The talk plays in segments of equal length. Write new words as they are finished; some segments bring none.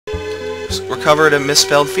recovered a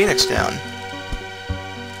misspelled Phoenix Down.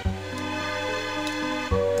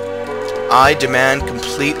 I demand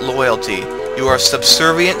complete loyalty. You are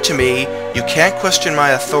subservient to me. You can't question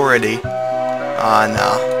my authority. Ah,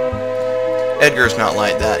 nah. Edgar's not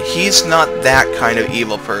like that. He's not that kind of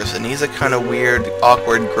evil person. He's a kind of weird,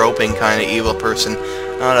 awkward, groping kind of evil person.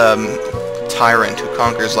 Not a tyrant who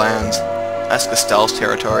conquers lands. That's Castell's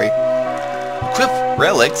territory. Equip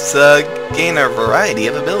relics gain a variety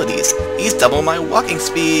of abilities. These double my walking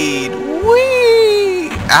speed.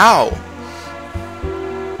 Whee! Ow!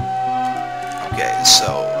 Okay,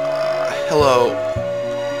 so, hello.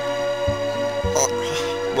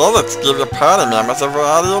 Well, let's give your party members a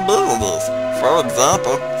variety of abilities. For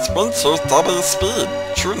example, sprint shows double your speed.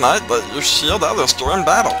 True Knight lets you shield others during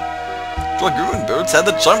battle. Dragoon Boots add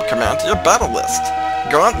the jump command to your battle list.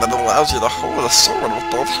 Gauntlet allows you to hold a sword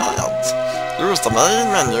with both hands. Use the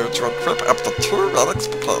main menu to equip up to 2 relics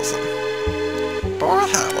per person. Boy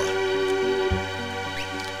howdy.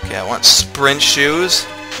 Okay, I want sprint shoes.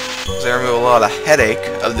 They remove a lot of headache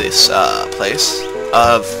of this place,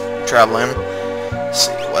 of traveling. Let's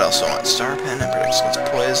see, what else do I want? Star Pendant, protects against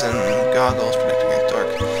poison, goggles, protect against dark.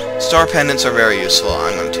 Star Pendants are very useful.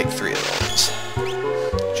 I'm going to take 3 of those.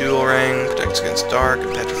 Jewel Ring, protects against dark,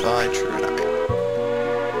 and petrified, true knight.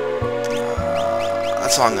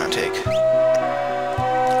 That's all I'm going to take.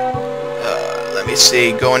 Let me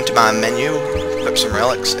see, go into my menu, equip some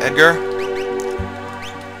relics. Edgar?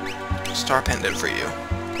 Star Pendant for you.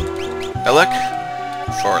 Relic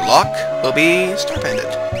for Locke will be Star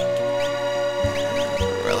Pendant.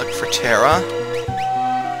 Relic for Terra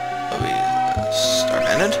will be Star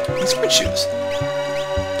Pendant and Sprint Shoes.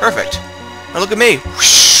 Perfect. Now look at me.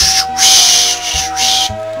 Whoosh, whoosh, whoosh.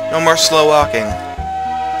 No more slow walking.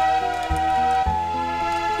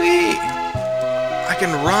 Whee! I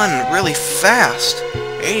can run really fast.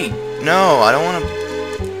 Hey, no, I don't want to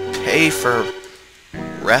pay for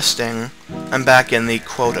resting. I'm back in the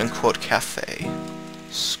quote-unquote cafe.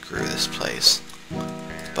 Screw this place.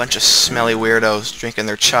 Bunch of smelly weirdos drinking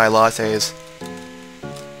their chai lattes.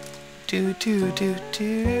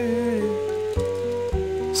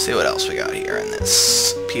 See what else we got here in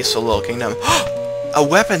this peaceful little kingdom. A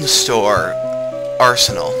weapon store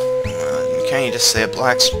arsenal. Can't you just say a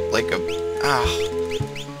like a...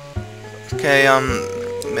 Okay,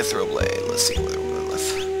 Mithril Blade. Let's see what we're with.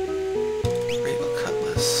 Regal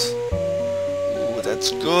Cutlass. Ooh, that's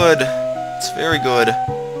good. It's very good.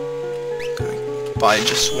 Gonna buy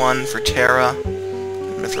just one for Terra.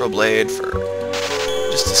 Mithril Blade for...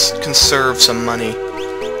 just to conserve some money.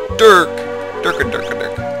 Dirk! Dirka dirka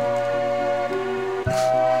dirk.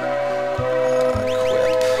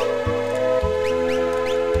 Equip.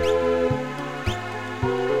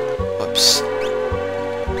 Whoops.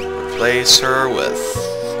 Replace her with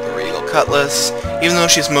the Regal Cutlass. Even though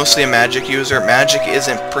she's mostly a magic user, magic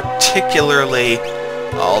isn't particularly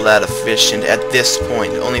all that efficient at this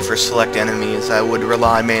point. Only for select enemies, I would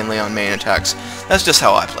rely mainly on main attacks. That's just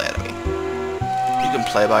how I play it, You can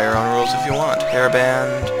play by your own rules if you want.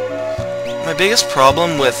 Hairband. My biggest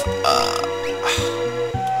problem with,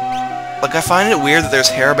 like, I find it weird that there's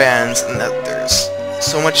hairbands and that there's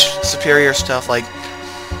so much superior stuff, like,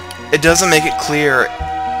 it doesn't make it clear,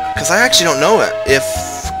 because I actually don't know it, if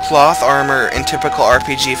cloth armor in typical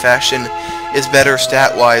RPG fashion is better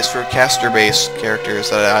stat-wise for caster-based characters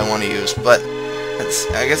that I want to use, but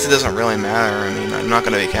I guess it doesn't really matter. I mean, I'm not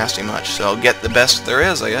going to be casting much, so I'll get the best there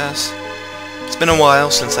is, I guess. It's been a while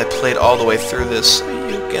since I played all the way through this, so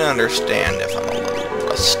you can understand if I'm a little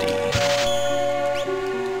rusty.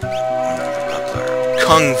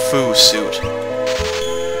 Kung Fu suit.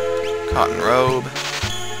 Cotton robe.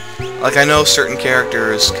 Like, I know certain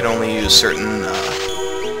characters can only use certain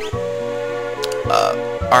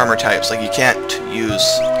armor types. Like, you can't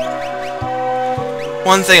use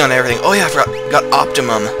one thing on everything. Oh yeah, I forgot. Got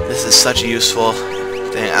Optimum. This is such a useful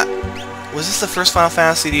thing. Was this the first Final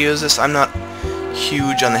Fantasy to use this? I'm not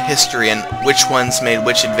huge on the history and which ones made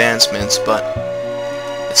which advancements, but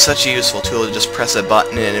it's such a useful tool to just press a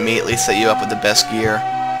button and immediately set you up with the best gear.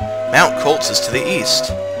 Mount Colts is to the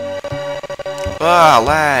east. Ah,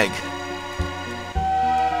 lag.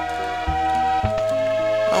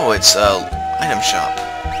 Oh, it's item shop.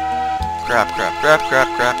 Crap.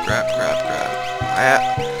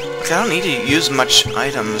 I don't need to use much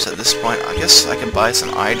items at this point. I guess I can buy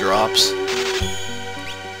some eye drops.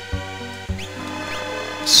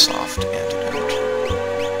 Soft antidote.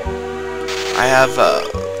 I have,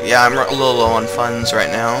 yeah, I'm a little low on funds right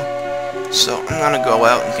now. So I'm gonna go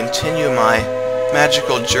out and continue my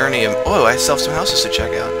magical journey of... Oh, I still have some houses to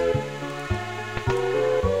check out.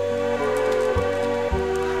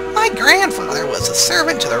 My grandfather was a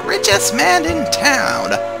servant to the richest man in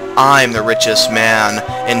town. I'm the richest man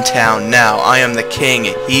in town now. I am the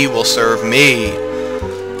king. He will serve me.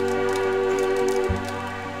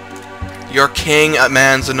 Your king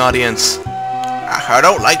demands an audience. I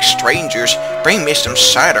don't like strangers. Bring me some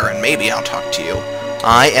cider and maybe I'll talk to you.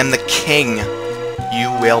 I am the king.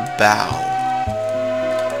 You will bow.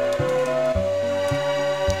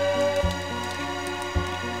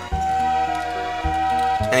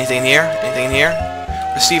 Anything here? Anything in here?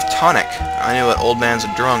 Receive tonic. I knew that old man's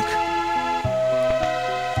a drunk.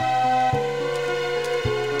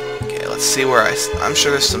 Okay, let's see where I'm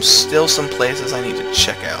sure there's still some places I need to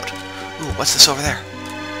check out. Ooh, what's this over there?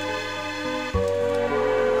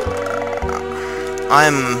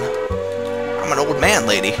 I'm an old man,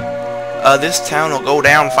 lady. This town will go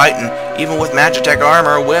down fighting. Even with Magitech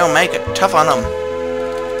armor, we'll make it tough on them.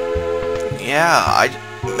 Yeah,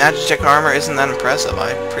 Magitech armor isn't that impressive.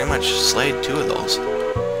 I pretty much slayed 2 of those.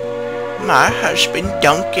 My husband,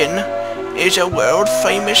 Duncan, is a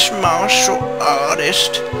world-famous martial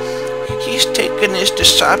artist. He's taken his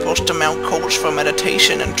disciples to Mount Coles for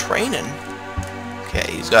meditation and training.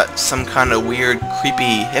 Okay, he's got some kind of weird,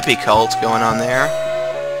 creepy hippie cult going on there.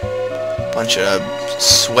 Bunch of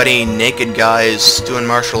sweaty, naked guys doing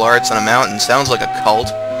martial arts on a mountain. Sounds like a cult.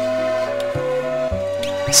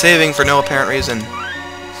 Saving for no apparent reason.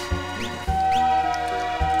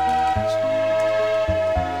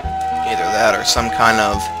 Either that or some kind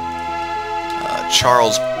of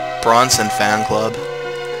Charles Bronson fan club.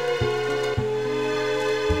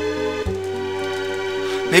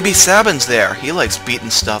 Maybe Sabin's there. He likes beating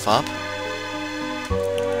stuff up.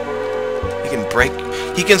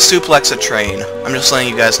 He can suplex a train. I'm just letting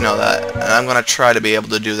you guys know that. And I'm gonna try to be able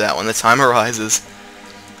to do that when the time arises.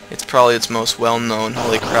 It's probably its most well-known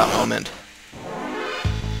holy crap moment.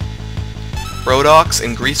 Rhodoks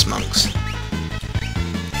and Grease Monks.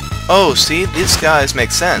 Oh, see? These guys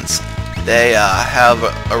make sense. They have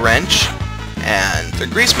a wrench, and they're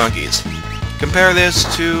grease monkeys. Compare this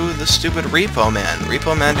to the stupid Repo Man.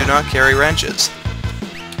 Repo Men do not carry wrenches.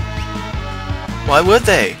 Why would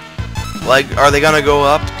they? Like, are they gonna go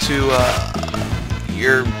up to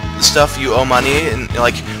your stuff you owe money, and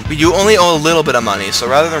like, you only owe a little bit of money, so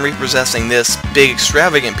rather than repossessing this big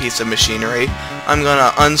extravagant piece of machinery, I'm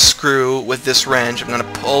gonna unscrew with this wrench, I'm gonna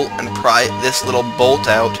pull and pry this little bolt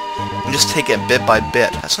out, and just take it bit by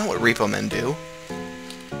bit. That's not what Repo Men do.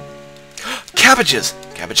 Cabbages!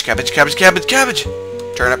 Cabbage, cabbage, cabbage, cabbage, cabbage!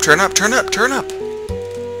 Turn up, turn up, turn up, turn up!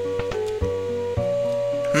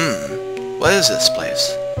 What is this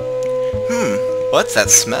place? What's that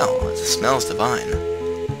smell? The smell's divine.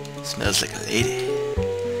 Smells like a lady.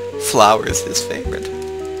 Flowers, his favorite.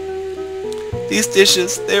 These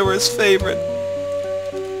dishes, they were his favorite.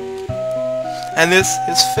 And this,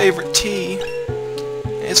 his favorite tea.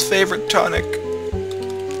 His favorite tonic.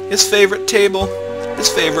 His favorite table. His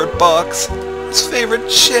favorite box. His favorite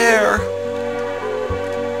chair.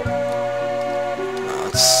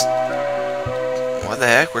 What the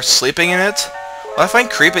heck? We're sleeping in it? What I find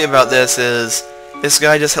creepy about this is this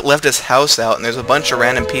guy just left his house out and there's a bunch of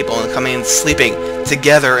random people coming and sleeping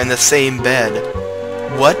together in the same bed.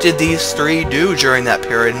 What did these 3 do during that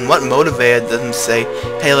period, and what motivated them to say,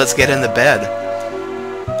 hey, let's get in the bed?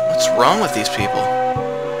 What's wrong with these people?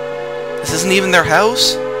 This isn't even their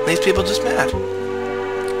house? These people just mad.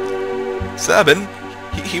 Sabin?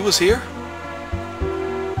 He was here?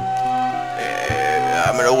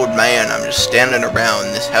 I'm an old man. I'm just standing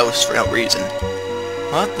around this house for no reason.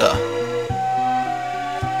 What the?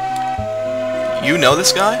 You know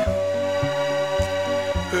this guy?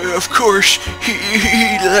 Of course.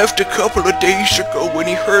 He left a couple of days ago when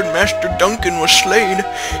he heard Master Duncan was slain.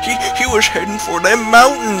 He was heading for them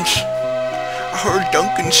mountains. I heard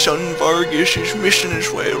Duncan's son Vargas is missing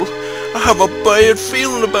as well. I have a bad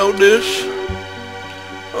feeling about this.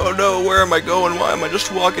 Oh no, where am I going? Why am I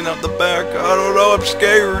just walking out the back? I don't know, I'm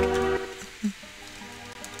scared.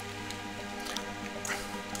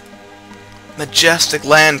 Majestic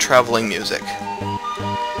land traveling music.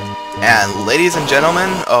 And ladies and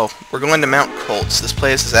gentlemen, we're going to Mount Coles. This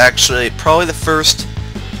place is actually probably the first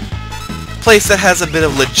place that has a bit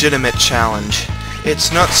of legitimate challenge.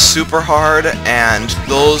 It's not super hard, and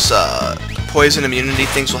those poison immunity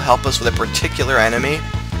things will help us with a particular enemy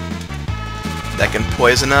that can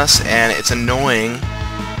poison us, and it's annoying.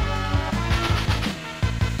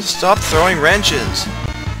 Stop throwing wrenches,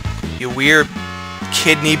 you weird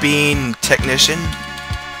kidney bean technician.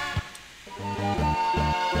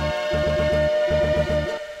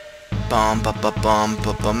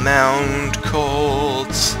 Mount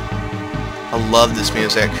Coles. I love this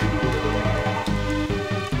music.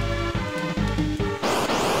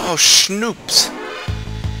 Oh, Schnoops.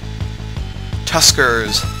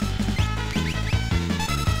 Tuskers.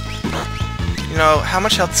 You know, how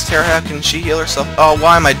much health does Terra have? Can she heal herself? Oh,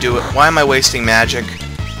 why am I wasting magic?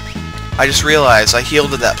 I just realized I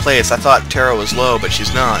healed at that place. I thought Terra was low, but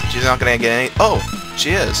she's not. She's not gonna get any... Oh,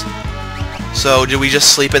 she is. So, did we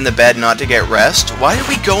just sleep in the bed not to get rest? Why did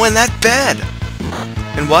we go in that bed?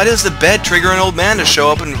 And why does the bed trigger an old man to show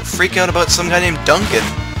up and freak out about some guy named Duncan?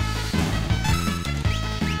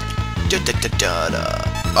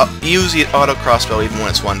 Use the auto crossbow even when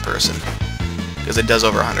it's one person. Because it does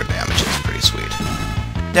over 100 damage. It's pretty sweet.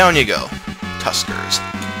 Down you go. Tuskers.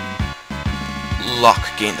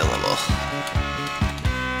 Locke gained a level.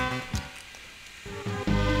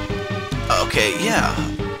 Okay, yeah.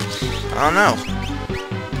 I don't know.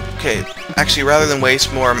 Okay, actually, rather than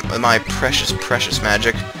waste more of my precious, precious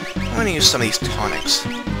magic, I'm gonna use some of these tonics.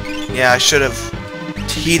 Yeah, I should have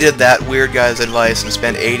heeded that weird guy's advice and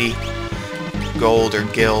spent 80 gold or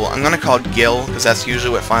gil. I'm gonna call it gil, because that's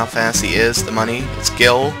usually what Final Fantasy is, the money. It's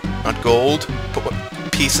gil, not gold.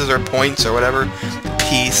 Pieces or points or whatever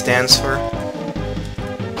P stands for.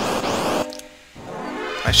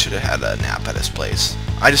 I should have had a nap at his place.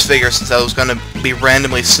 I just figured since I was gonna be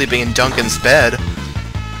randomly sleeping in Duncan's bed,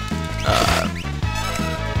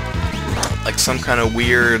 like some kind of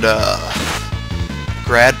weird,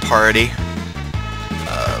 grad party,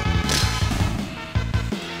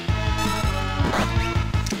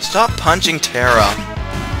 stop punching Terra.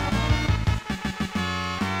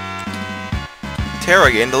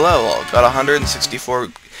 Terra gained a level. Got 164.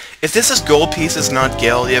 If this is gold pieces, not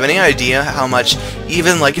gil, do you have any idea how much,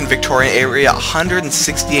 even like in Victorian area,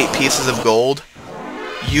 168 pieces of gold?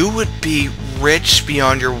 You would be rich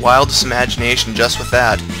beyond your wildest imagination just with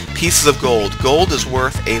that. Pieces of gold. Gold is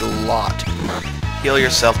worth a lot. Heal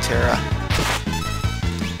yourself, Terra.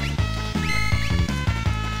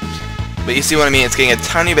 But you see what I mean? It's getting a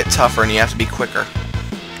tiny bit tougher and you have to be quicker.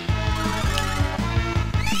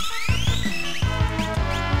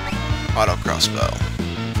 Auto crossbow.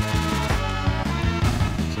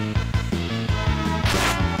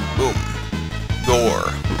 Boom.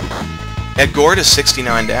 Gore. Yeah, Gore does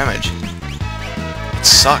 69 damage. It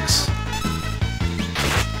sucks.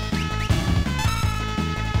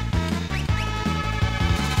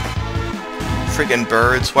 Freaking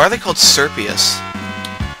birds. Why are they called Serpius?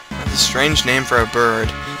 That's a strange name for a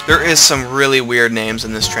bird. There is some really weird names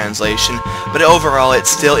in this translation, but overall it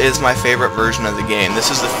still is my favorite version of the game. This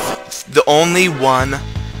is the only one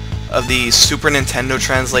of the Super Nintendo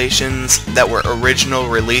translations that were original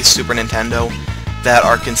release Super Nintendo that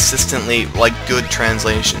are consistently, like, good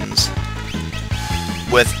translations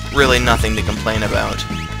with really nothing to complain about.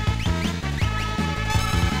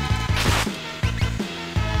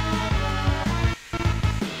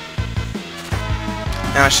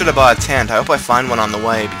 Now I should have bought a tent. I hope I find one on the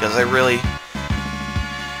way, because I really...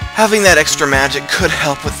 having that extra magic could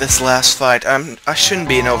help with this last fight. I shouldn't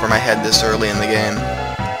be in over my head this early in the game.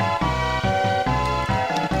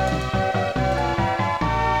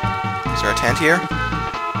 Is there a tent here?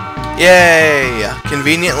 Yay!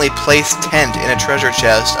 Conveniently placed tent in a treasure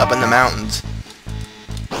chest up in the mountains.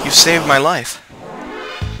 You saved my life.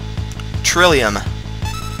 Trillium.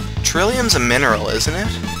 Trillium's a mineral, isn't it?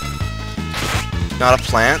 Not a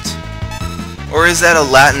plant? Or is that a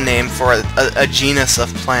Latin name for a genus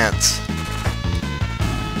of plants?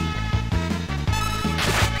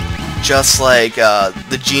 Just like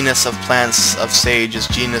the genus of plants of sage is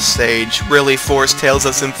genus sage. Really, Forest Tales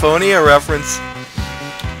of Symphonia reference.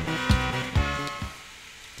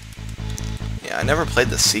 Yeah, I never played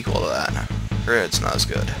the sequel to that. Heard it's not as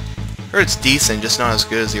good. Heard it's decent, just not as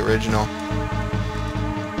good as the original.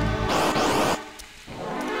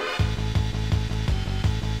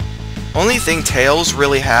 Only thing Tales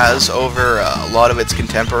really has over a lot of its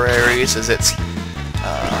contemporaries is its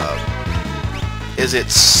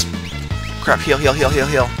crap, heal,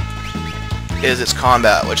 is its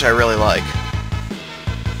combat, which I really like.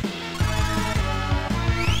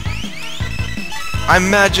 I'm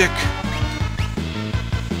magic!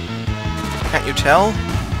 Can't you tell?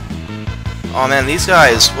 Oh man, these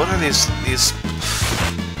guys, what are these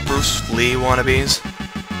Bruce Lee wannabes?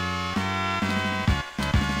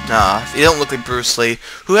 Nah, you don't look like Bruce Lee,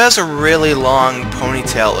 who has a really long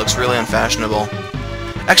ponytail. It looks really unfashionable.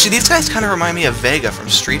 Actually, these guys kind of remind me of Vega from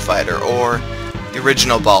Street Fighter, or the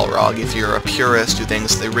original Balrog, if you're a purist who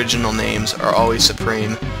thinks the original names are always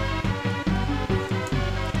supreme.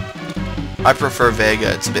 I prefer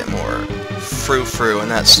Vega. It's a bit more frou-frou,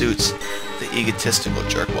 and that suits the egotistical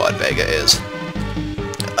jerkwad Vega is.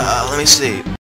 Let me see.